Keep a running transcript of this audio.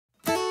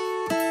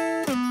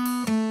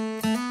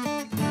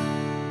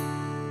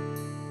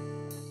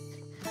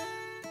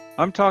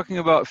I'm talking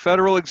about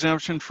federal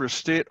exemption for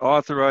state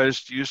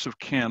authorized use of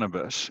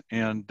cannabis.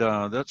 And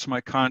that's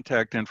my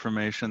contact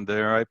information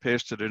there. I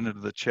pasted it into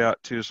the chat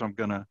too, so I'm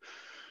going to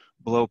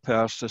blow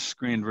past this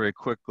screen very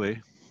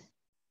quickly.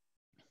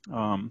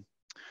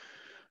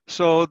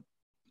 So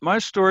my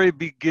story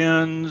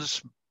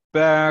begins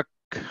back,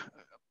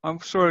 I'm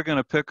sort of going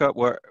to pick up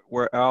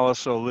where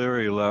Alice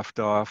O'Leary left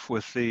off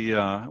with the,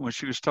 when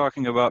she was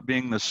talking about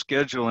being the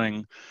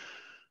scheduling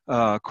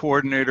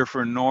coordinator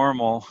for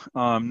NORML.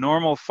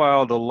 NORML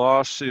filed a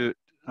lawsuit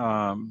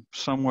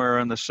somewhere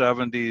in the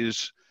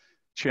 70s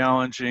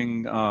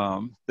challenging,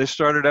 they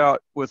started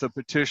out with a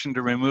petition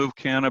to remove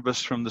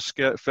cannabis from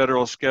the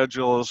federal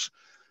schedules.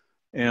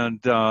 And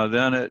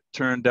then it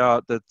turned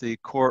out that the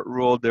court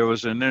ruled there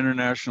was an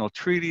international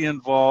treaty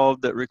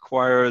involved that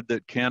required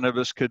that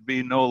cannabis could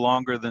be no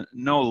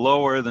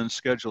lower than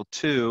Schedule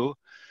 2.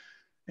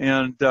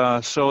 And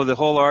so the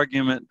whole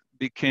argument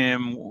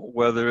became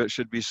whether it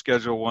should be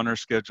Schedule 1 or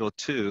Schedule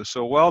 2.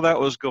 So while that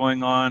was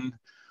going on,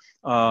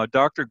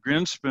 Dr.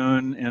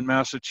 Grinspoon in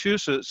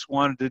Massachusetts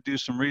wanted to do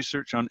some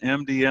research on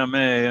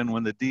MDMA, and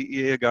when the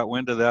DEA got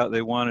wind of that,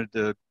 they wanted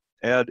to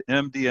add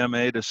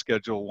MDMA to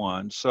Schedule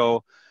 1.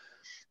 So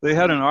they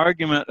had an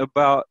argument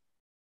about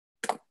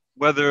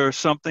whether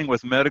something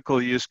with medical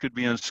use could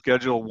be in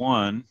Schedule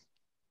 1,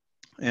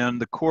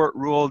 and the court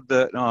ruled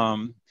that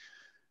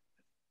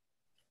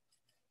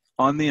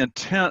on the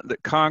intent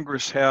that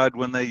Congress had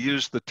when they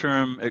used the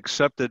term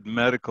accepted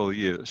medical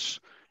use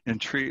in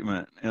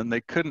treatment, and they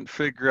couldn't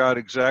figure out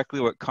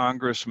exactly what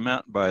Congress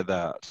meant by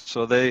that.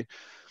 So they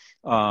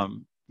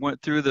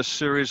went through this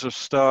series of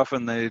stuff,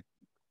 and they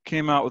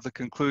came out with a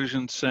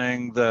conclusion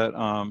saying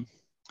that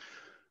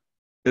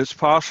it's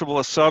possible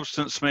a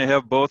substance may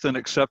have both an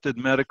accepted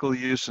medical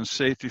use and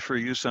safety for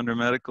use under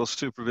medical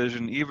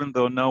supervision, even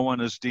though no one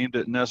has deemed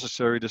it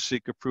necessary to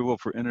seek approval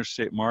for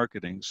interstate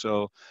marketing.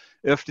 So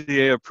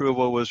FDA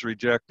approval was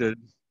rejected.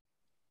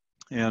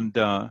 And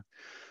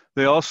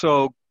they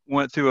also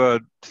went through a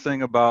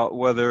thing about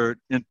whether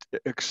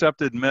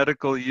accepted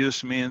medical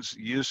use means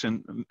use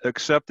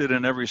accepted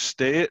in every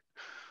state,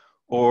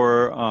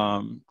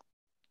 or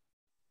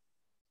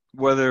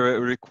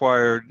whether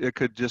it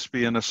could just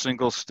be in a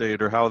single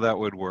state, or how that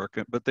would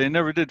work. But they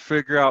never did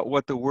figure out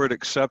what the word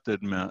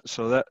accepted meant.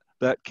 So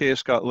that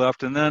case got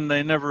left, and then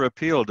they never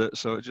appealed it.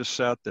 So it just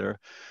sat there.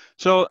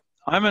 So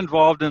I'm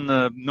involved in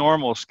the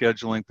NORML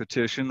scheduling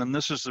petition, and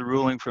this is the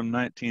ruling from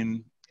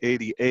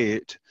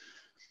 1988.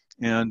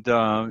 And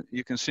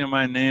you can see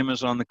my name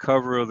is on the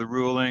cover of the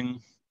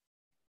ruling.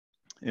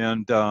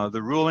 And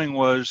the ruling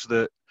was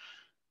that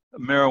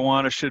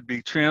marijuana should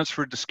be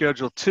transferred to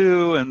Schedule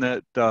 2, and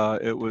that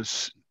it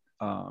was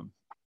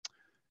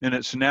in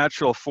its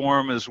natural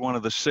form is one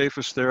of the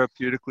safest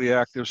therapeutically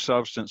active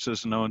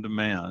substances known to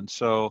man.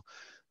 So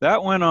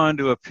that went on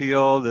to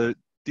appeal. The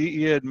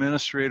DEA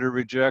administrator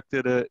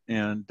rejected it,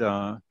 and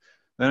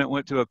then it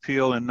went to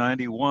appeal in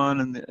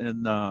 91,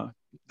 and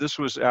this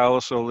was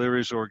Alice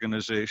O'Leary's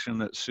organization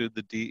that sued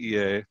the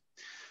DEA.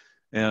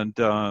 And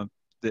the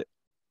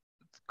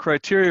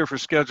criteria for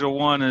Schedule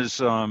 1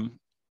 is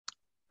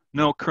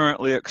no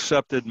currently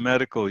accepted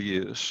medical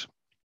use.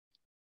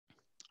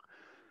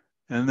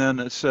 And then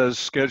it says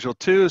Schedule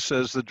 2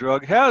 says the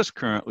drug has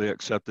currently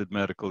accepted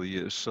medical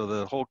use. So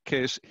the whole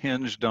case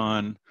hinged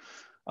on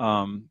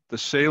the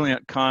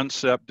salient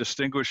concept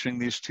distinguishing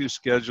these two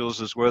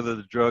schedules is whether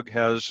the drug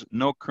has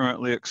no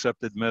currently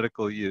accepted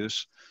medical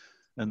use.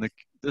 And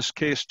this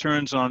case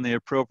turns on the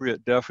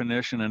appropriate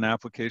definition and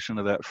application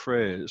of that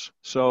phrase.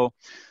 So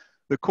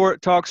the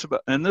court talks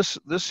about, and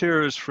this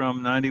here is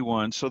from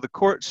 91. So the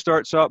court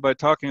starts out by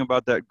talking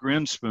about that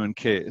Grinspoon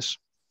case.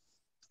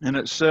 And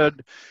it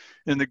said,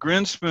 in the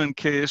Grinspoon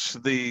case,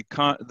 the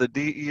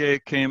DEA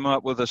came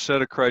up with a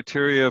set of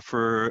criteria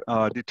for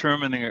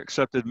determining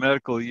accepted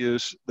medical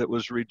use that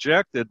was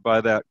rejected by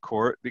that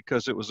court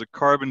because it was a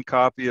carbon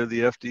copy of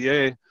the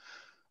FDA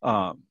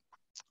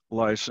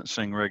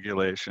licensing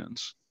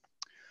regulations.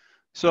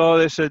 So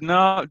they said,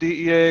 no,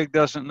 DEA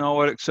doesn't know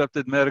what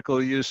accepted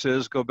medical use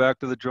is. Go back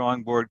to the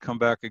drawing board, come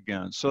back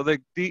again. So the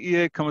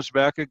DEA comes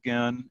back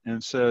again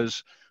and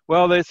says,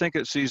 well, they think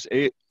it sees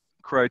 8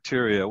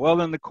 criteria. Well,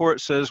 then the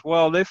court says,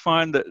 well, they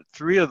find that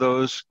 3 of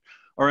those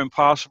are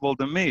impossible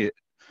to meet.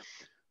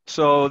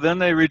 So then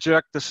they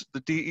reject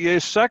the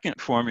DEA's second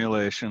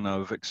formulation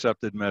of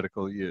accepted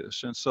medical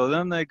use. And so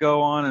then they go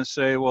on and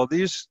say, well,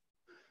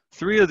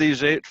 3 of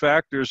these 8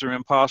 factors are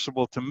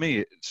impossible to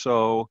meet.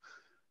 So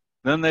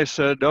then they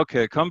said,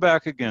 okay, come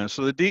back again.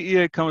 So the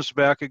DEA comes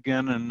back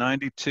again in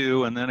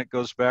 92, and then it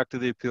goes back to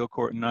the appeal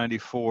court in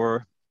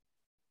 94.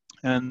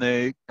 And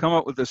they come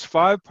up with this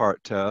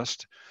 5-part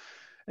test.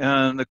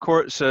 And the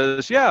court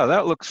says, yeah,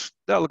 that looks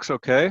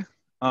okay.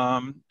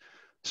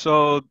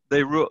 So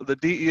the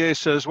DEA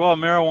says, well,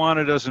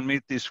 marijuana doesn't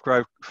meet these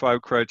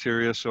 5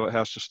 criteria, so it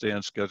has to stay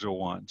in Schedule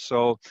 1.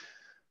 So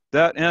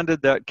that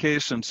ended that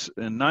case in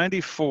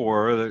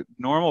 94. The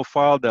NORML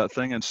filed that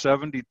thing in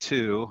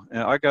 72,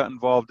 and I got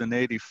involved in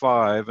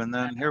 85. And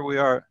then here we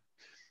are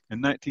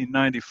in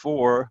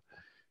 1994.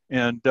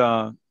 And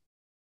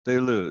they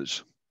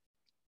lose.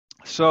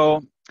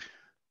 So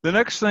the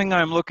next thing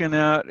I'm looking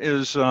at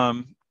is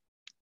we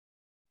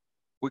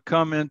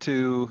come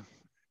into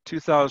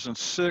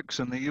 2006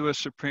 and the US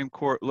Supreme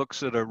Court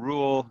looks at a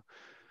rule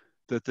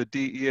that the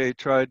DEA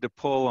tried to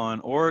pull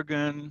on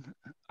Oregon,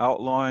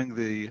 outlawing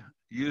the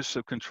use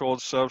of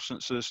controlled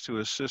substances to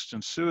assist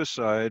in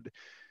suicide.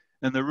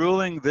 And the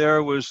ruling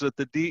there was that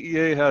the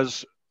DEA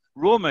has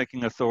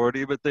rulemaking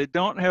authority, but they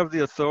don't have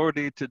the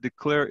authority to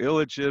declare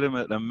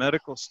illegitimate a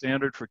medical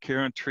standard for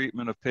care and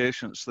treatment of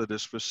patients that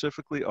is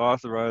specifically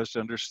authorized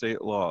under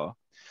state law.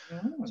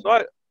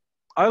 So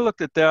I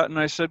looked at that and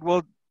I said,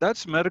 well,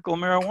 that's medical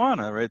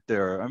marijuana right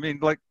there. I mean,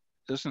 like,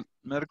 isn't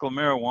medical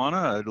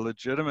marijuana a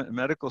legitimate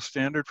medical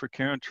standard for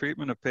care and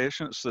treatment of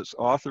patients that's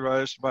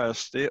authorized by a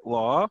state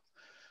law?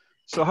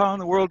 So how in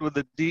the world would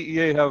the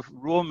DEA have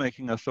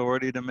rulemaking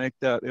authority to make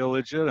that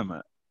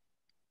illegitimate?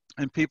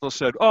 And people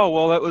said, oh,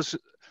 well, that was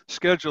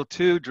Schedule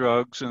II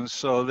drugs, and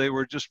so they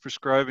were just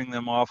prescribing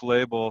them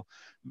off-label.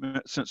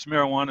 Since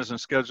marijuana is in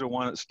Schedule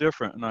I, it's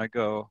different. And I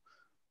go,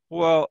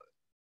 well,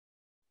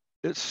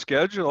 it's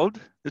scheduled.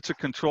 It's a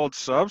controlled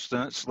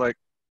substance. Like,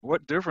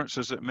 what difference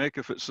does it make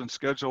if it's in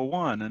Schedule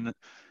I? And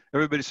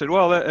everybody said,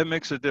 well, it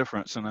makes a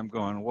difference. And I'm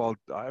going, well,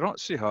 I don't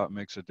see how it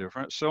makes a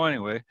difference. So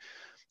anyway,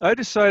 I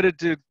decided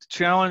to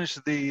challenge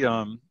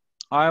the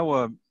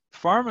Iowa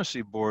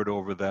Pharmacy Board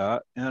over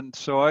that. And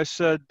so I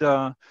said,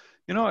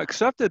 you know,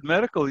 accepted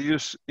medical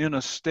use in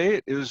a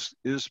state is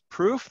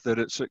proof that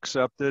it's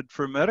accepted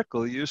for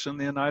medical use in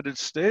the United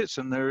States,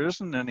 and there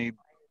isn't any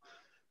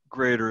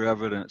greater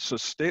evidence. So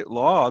state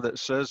law that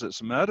says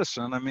it's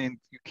medicine, I mean,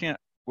 you can't,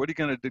 what are you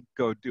going to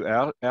go do?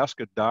 Ask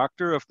a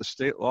doctor if the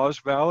state law is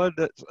valid?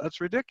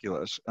 That's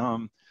ridiculous.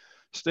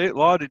 State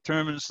law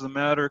determines the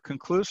matter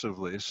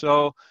conclusively.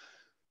 So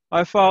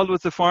I filed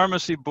with the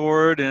pharmacy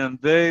board and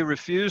they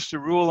refused to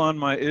rule on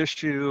my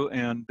issue,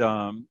 and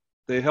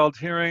they held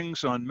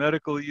hearings on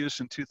medical use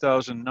in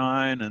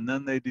 2009, and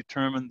then they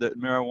determined that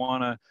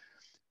marijuana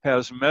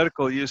has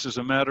medical use as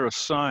a matter of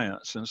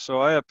science. And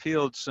so I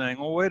appealed saying,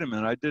 well, wait a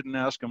minute, I didn't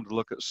ask them to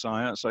look at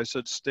science. I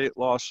said state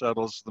law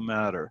settles the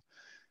matter.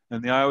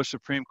 And the Iowa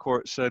Supreme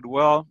Court said,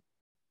 well,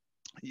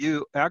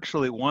 you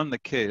actually won the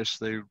case.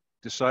 They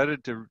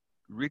decided to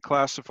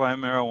reclassify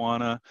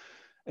marijuana,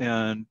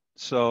 and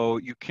so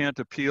you can't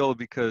appeal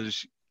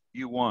because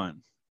you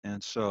won.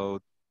 And so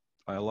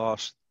I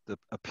lost the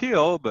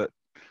appeal, but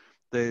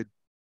they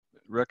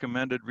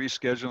recommended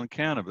rescheduling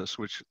cannabis,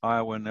 which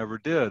Iowa never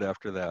did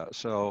after that.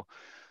 So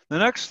the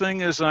next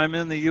thing is I'm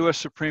in the US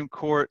Supreme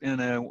Court in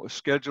a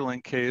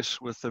scheduling case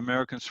with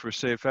Americans for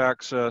Safe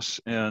Access.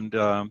 And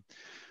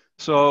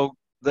so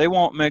they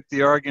won't make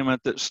the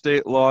argument that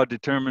state law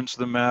determines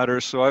the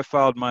matter. So I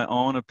filed my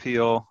own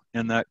appeal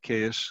in that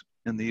case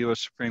in the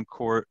US Supreme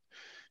Court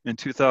in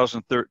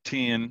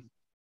 2013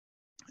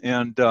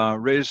 and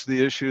raised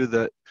the issue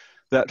that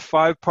that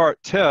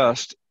 5-part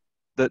test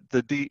that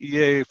the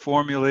DEA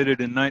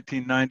formulated in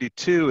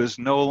 1992 is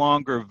no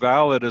longer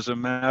valid as a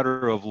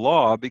matter of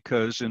law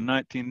because in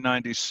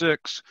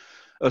 1996,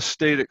 a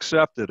state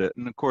accepted it.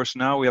 And of course,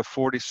 now we have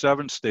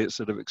 47 states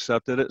that have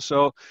accepted it.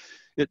 So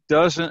it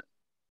doesn't,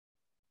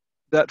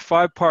 that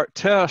 5-part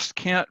test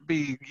can't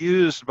be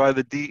used by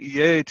the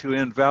DEA to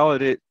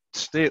invalidate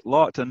state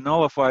law, to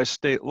nullify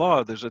state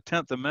law. There's a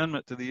 10th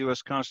Amendment to the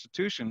US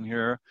Constitution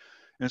here.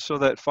 And so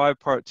that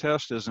 5-part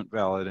test isn't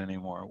valid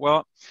anymore.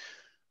 Well,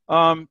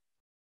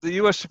 the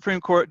US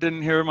Supreme Court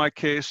didn't hear my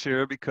case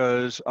here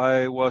because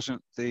I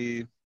wasn't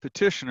the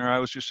petitioner, I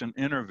was just an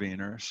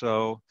intervener.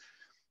 So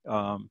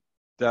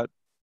that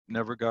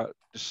never got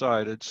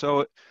decided.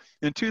 So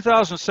in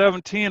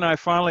 2017, I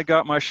finally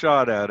got my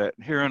shot at it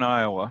here in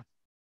Iowa.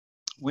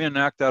 We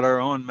enacted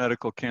our own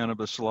medical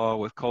cannabis law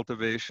with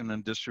cultivation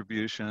and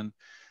distribution.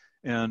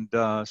 And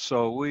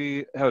so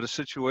we had a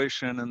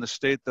situation in the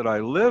state that I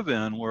live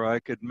in where I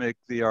could make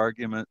the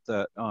argument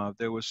that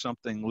there was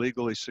something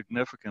legally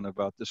significant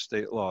about the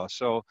state law.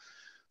 So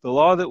the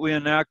law that we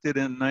enacted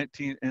in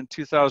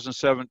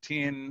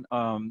 2017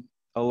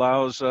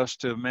 allows us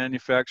to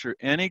manufacture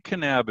any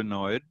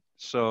cannabinoid.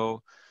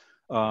 So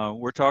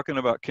we're talking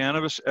about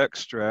cannabis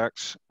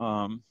extracts.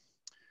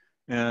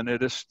 And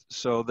it is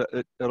so that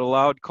it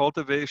allowed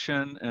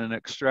cultivation and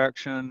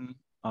extraction.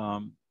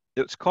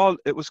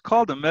 It was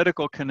called a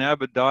medical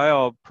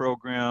cannabidiol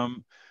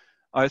program,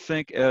 I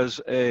think,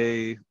 as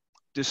a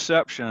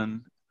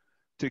deception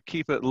to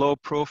keep it low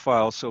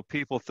profile, so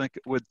people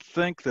would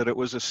think that it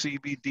was a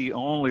CBD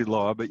only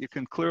law. But you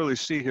can clearly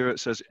see here it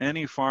says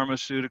any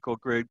pharmaceutical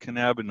grade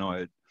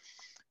cannabinoid.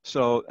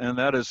 So, and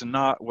that is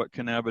not what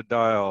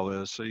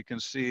cannabidiol is. So you can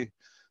see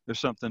there's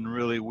something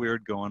really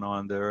weird going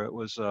on there. It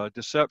was a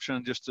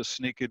deception just to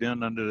sneak it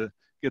in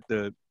get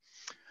the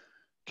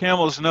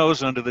camel's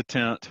nose under the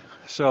tent.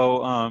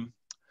 So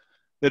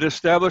it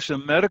established a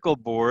medical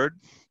board,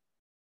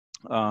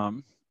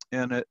 and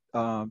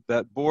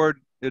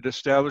it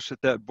established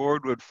that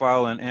board would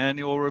file an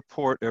annual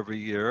report every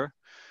year,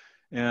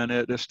 and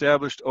it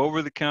established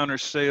over-the-counter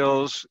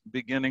sales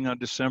beginning on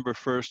December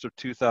 1st of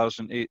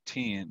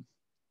 2018.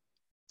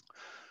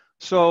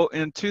 So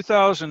in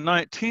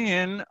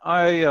 2019,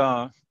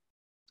 I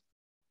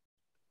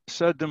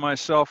said to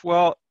myself,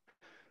 well,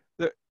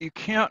 you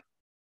can't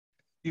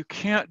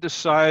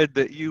decide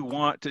that you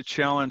want to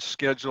challenge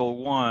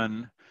Schedule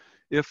 1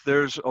 if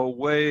there's a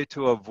way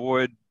to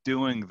avoid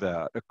doing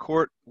that. A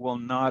court will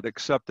not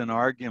accept an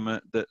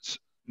argument that's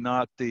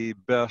not the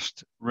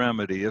best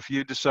remedy. If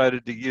you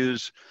decided to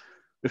use,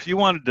 if you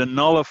wanted to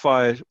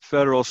nullify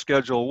federal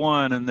Schedule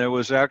 1 and there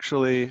was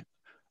actually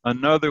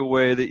another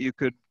way that you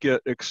could get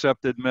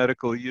accepted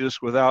medical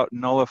use without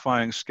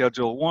nullifying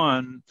Schedule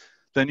 1,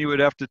 then you would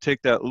have to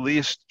take that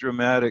least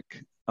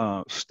dramatic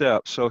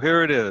step. So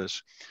here it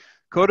is.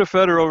 Code of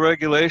Federal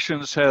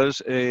Regulations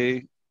has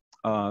a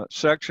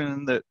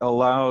section that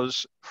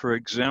allows for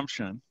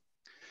exemption.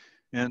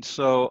 And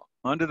so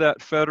under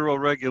that federal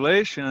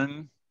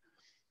regulation,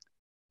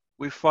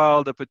 we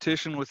filed a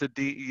petition with the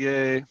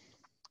DEA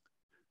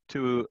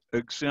to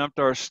exempt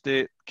our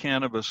state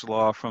cannabis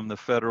law from the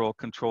Federal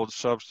Controlled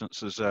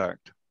Substances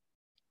Act.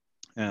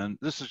 And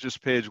this is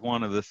just page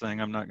 1 of the thing.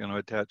 I'm not going to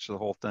attach the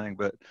whole thing,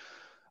 but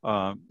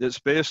it's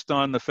based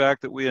on the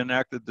fact that we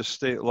enacted the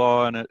state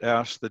law and it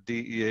asked the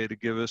DEA to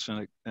give us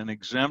an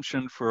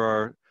exemption for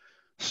our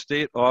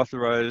state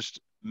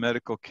authorized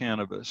medical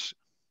cannabis.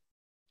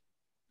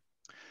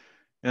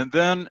 And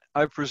then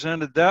I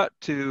presented that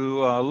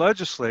to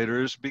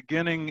legislators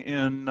beginning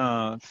in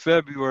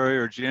February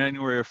or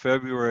January or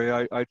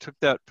February. I took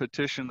that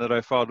petition that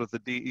I filed with the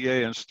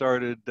DEA and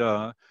started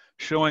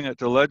showing it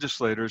to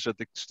legislators at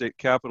the state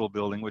capitol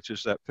building, which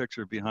is that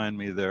picture behind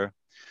me there.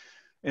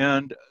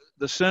 And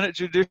the Senate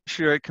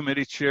Judiciary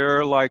Committee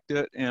chair liked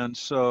it, and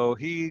so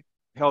he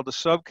held a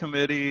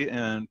subcommittee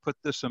and put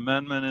this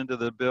amendment into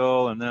the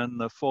bill, and then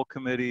the full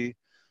committee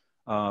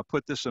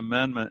put this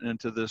amendment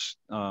into this,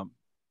 an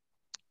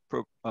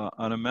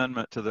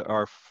amendment to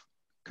our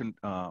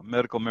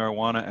Medical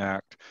Marijuana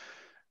Act.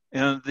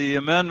 And the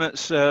amendment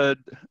said,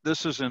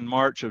 this is in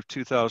March of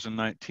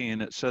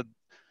 2019, it said,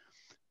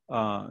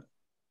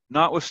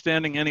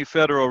 notwithstanding any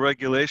federal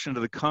regulation to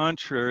the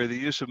contrary, the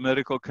use of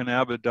medical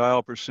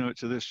cannabidiol pursuant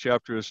to this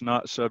chapter is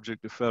not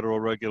subject to federal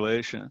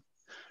regulation.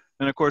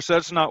 And of course,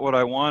 that's not what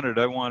I wanted.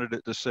 I wanted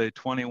it to say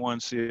 21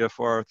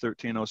 CFR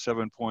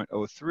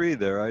 1307.03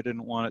 there. I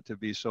didn't want it to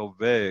be so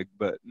vague,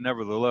 but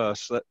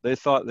nevertheless, they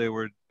thought they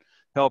were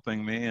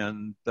helping me,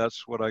 and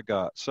that's what I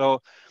got.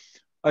 So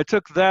I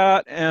took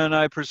that and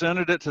I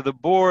presented it to the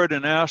board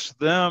and asked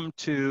them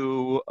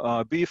to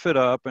beef it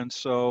up. And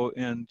so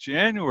in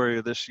January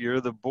of this year,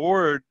 the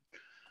board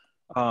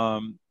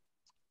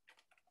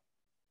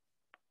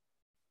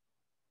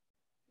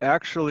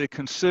actually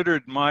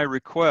considered my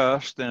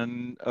request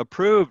and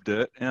approved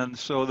it. And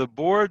so the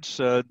board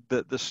said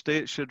that the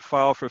state should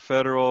file for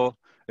federal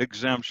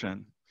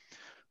exemption.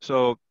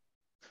 So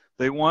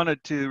they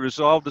wanted to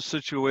resolve the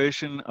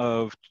situation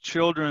of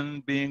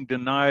children being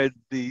denied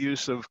the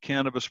use of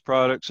cannabis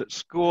products at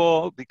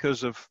school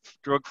because of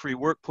drug-free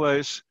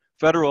workplace,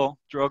 federal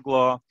drug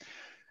law,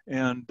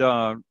 and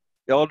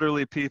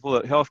elderly people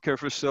at healthcare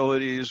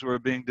facilities were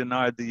being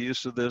denied the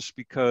use of this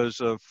because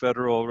of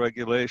federal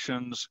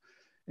regulations.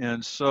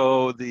 And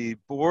so the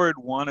board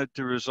wanted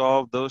to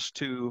resolve those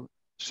two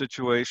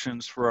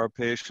situations for our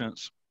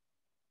patients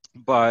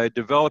by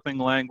developing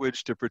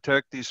language to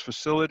protect these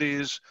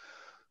facilities,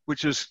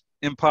 which is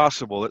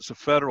impossible. It's a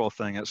federal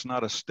thing. It's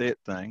not a state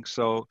thing.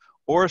 So,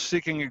 or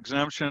seeking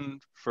exemption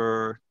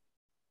for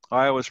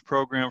Iowa's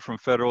program from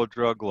federal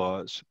drug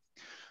laws.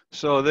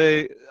 So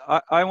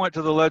I went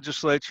to the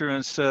legislature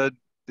and said,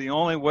 the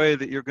only way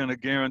that you're going to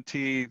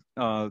guarantee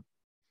the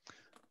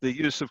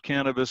use of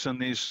cannabis in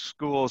these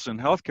schools and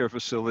healthcare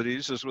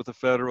facilities is with a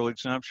federal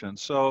exemption.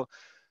 So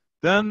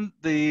then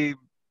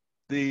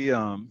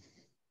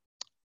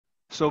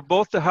so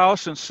both the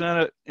House and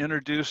Senate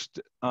introduced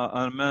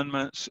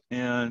amendments,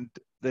 and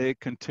they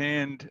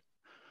contained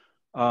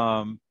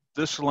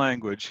this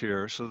language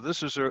here. So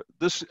this is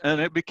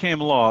and it became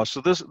law. So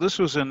this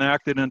was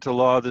enacted into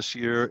law this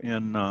year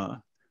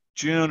in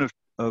June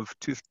of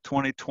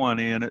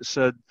 2020, and it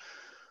said,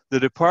 the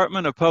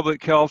Department of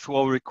Public Health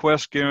will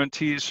request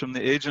guarantees from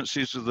the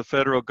agencies of the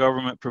federal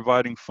government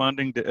providing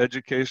funding to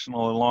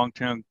educational and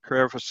long-term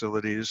care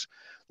facilities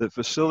that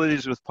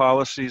facilities with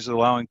policies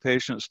allowing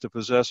patients to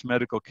possess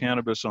medical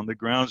cannabis on the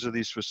grounds of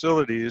these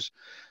facilities,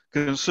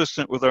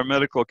 consistent with our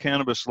medical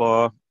cannabis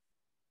law,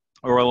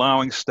 or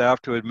allowing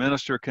staff to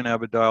administer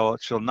cannabidiol,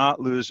 shall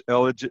not lose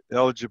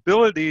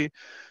eligibility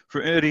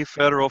for any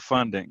federal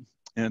funding.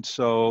 And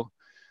so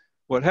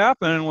what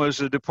happened was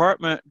the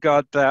department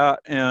got that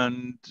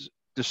and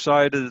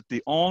decided that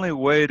the only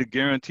way to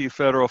guarantee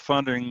federal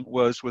funding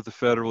was with the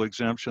federal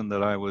exemption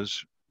that I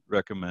was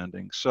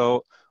recommending.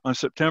 So on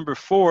September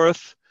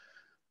 4th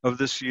of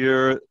this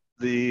year,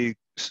 the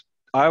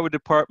Iowa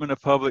Department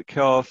of Public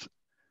Health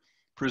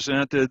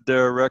presented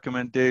their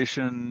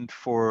recommendation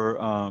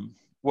for,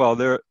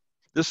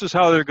 this is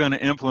how they're going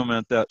to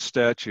implement that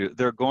statute.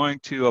 They're going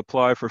to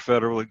apply for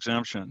federal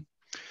exemption.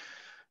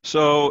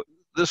 So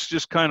this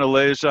just kind of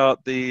lays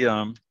out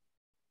the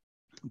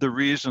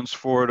reasons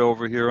for it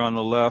over here on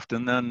the left.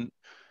 And then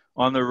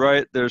On the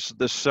right, there's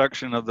this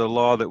section of the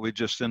law that we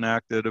just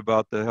enacted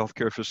about the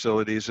healthcare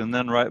facilities, and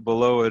then right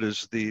below it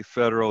is the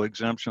federal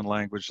exemption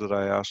language that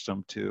I asked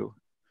them to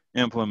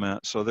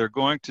implement. So they're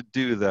going to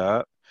do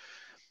that,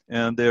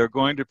 and they're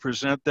going to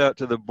present that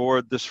to the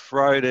board this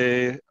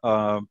Friday.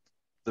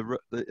 The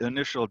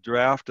initial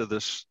draft of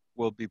this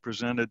will be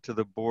presented to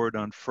the board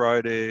on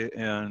Friday,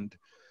 and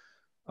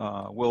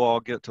we'll all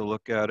get to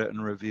look at it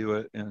and review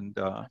it and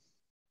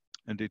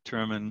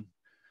determine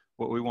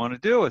what we want to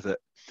do with it.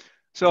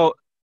 So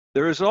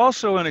there is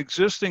also an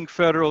existing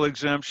federal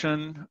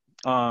exemption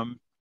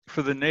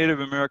for the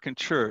Native American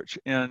Church,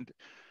 and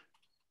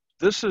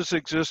this has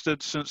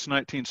existed since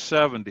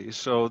 1970.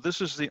 So this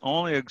is the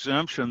only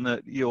exemption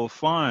that you'll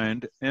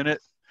find, and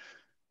it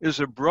is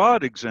a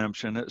broad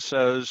exemption. It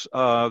says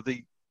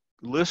the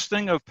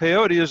listing of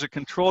peyote as a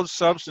controlled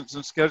substance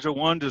in Schedule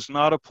 1 does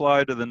not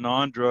apply to the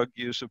non-drug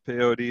use of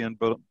peyote and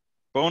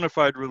bona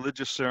fide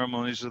religious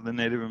ceremonies of the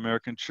Native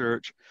American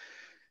Church.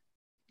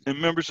 And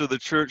members of the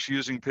church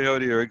using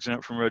peyote are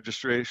exempt from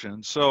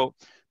registration. So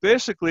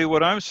basically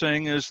what I'm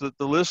saying is that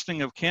the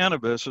listing of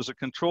cannabis as a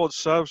controlled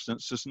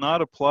substance does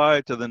not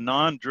apply to the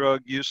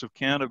non-drug use of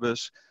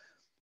cannabis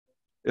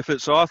if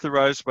it's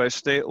authorized by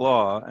state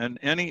law, and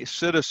any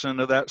citizen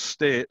of that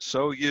state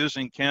so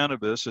using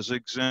cannabis is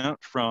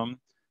exempt from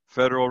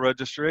federal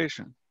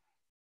registration.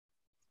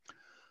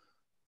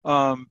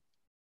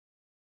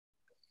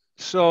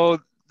 So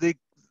the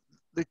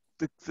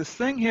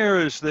thing here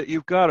is that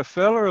you've got a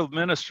federal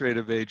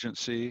administrative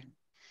agency,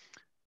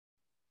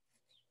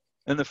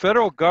 and the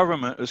federal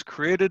government is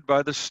created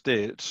by the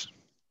states,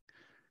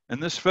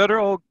 and this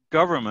federal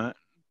government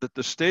that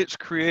the states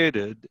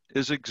created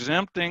is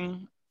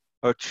exempting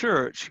a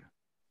church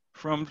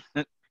from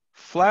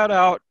flat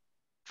out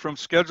from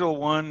Schedule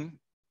 1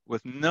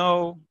 with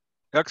no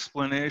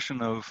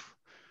explanation of,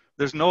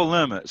 there's no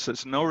limits,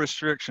 it's no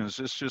restrictions,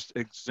 it's just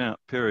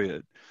exempt,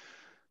 period.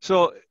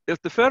 So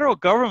if the federal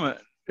government,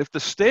 if the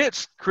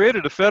states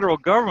created a federal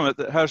government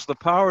that has the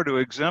power to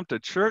exempt a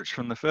church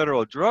from the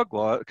federal drug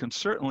law, it can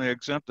certainly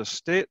exempt a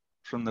state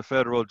from the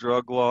federal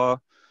drug law.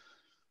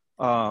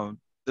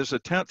 There's a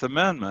 10th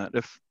Amendment.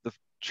 If the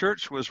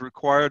church was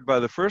required by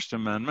the First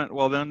Amendment,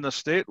 well, then the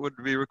state would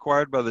be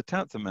required by the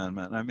 10th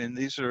Amendment. I mean,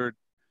 these are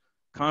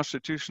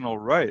constitutional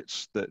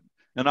rights that,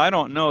 and I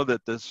don't know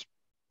that this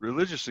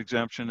religious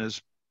exemption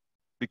is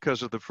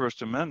because of the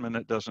First Amendment.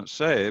 It doesn't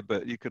say,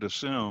 but you could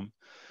assume.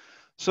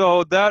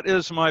 So that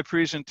is my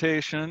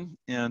presentation,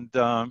 and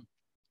I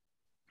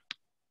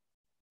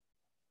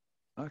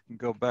can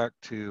go back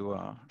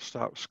to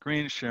stop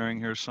screen sharing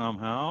here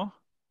somehow.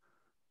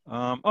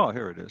 Oh,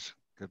 here it is.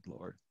 Good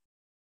Lord.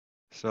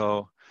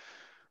 So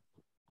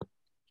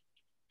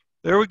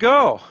there we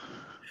go.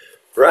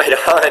 Right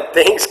on.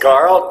 Thanks,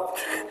 Carl.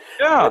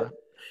 Yeah.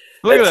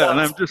 Look at that, and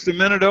I'm just a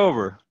minute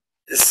over.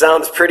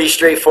 Sounds pretty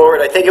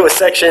straightforward. I think it was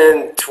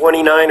section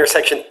 29 or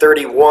section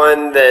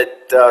 31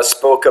 that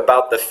spoke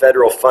about the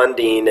federal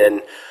funding,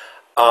 and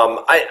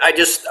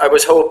I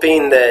was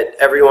hoping that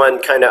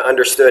everyone kind of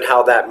understood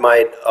how that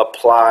might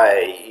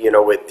apply, you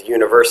know, with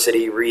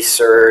university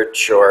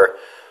research or,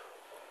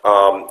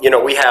 you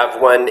know, we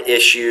have one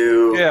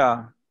issue.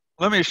 Yeah.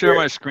 Let me share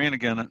my screen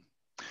again.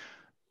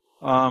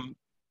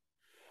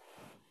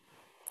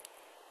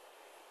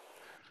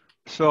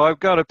 So I've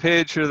got a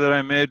page here that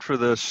I made for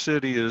the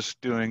city is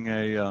doing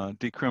a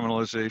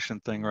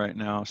decriminalization thing right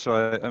now.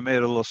 So I made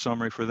a little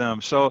summary for them.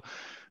 So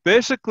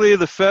basically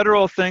the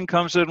federal thing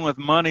comes in with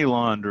money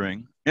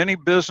laundering. Any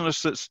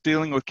business that's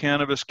dealing with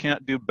cannabis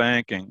can't do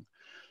banking.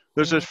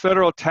 There's a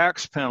federal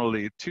tax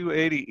penalty,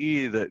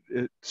 280E, that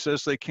it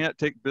says they can't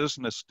take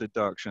business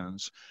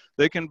deductions.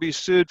 They can be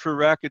sued for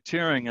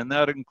racketeering, and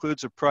that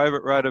includes a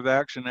private right of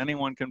action.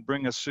 Anyone can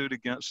bring a suit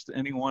against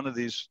any one of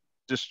these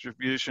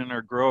distribution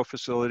or grow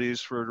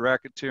facilities for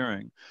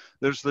racketeering.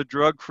 There's the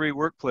drug-free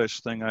workplace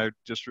thing I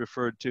just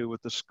referred to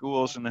with the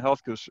schools and the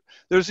health care.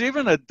 There's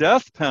even a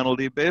death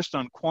penalty based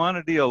on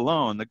quantity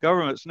alone. The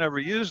government's never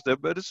used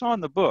it, but it's on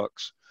the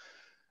books.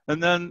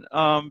 And then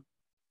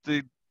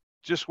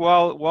just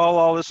while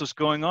all this is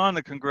going on,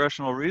 the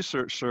Congressional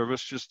Research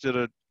Service just did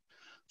a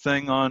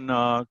thing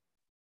on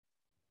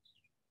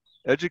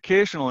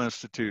educational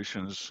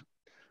institutions,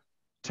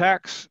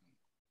 tax,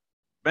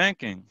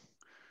 banking,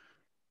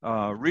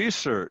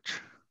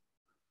 research.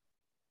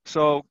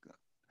 So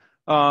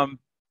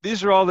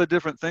these are all the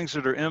different things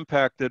that are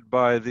impacted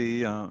by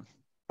the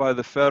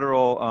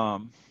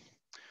federal,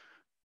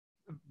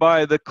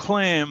 by the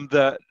claim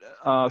that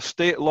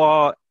state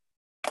law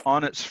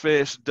on its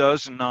face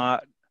does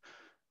not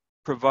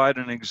provide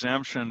an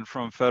exemption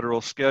from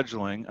federal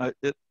scheduling.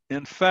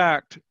 In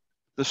fact,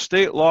 the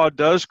state law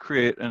does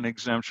create an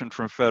exemption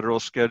from federal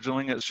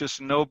scheduling. It's just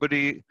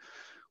nobody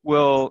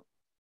will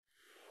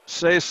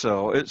say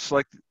so. It's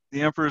like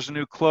the emperor's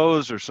new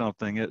clothes or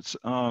something. It's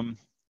a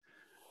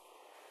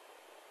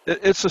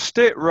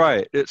state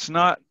right.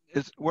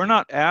 We're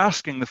not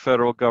asking the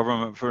federal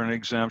government for an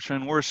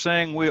exemption. We're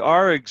saying we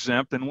are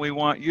exempt and we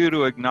want you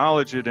to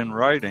acknowledge it in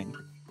writing.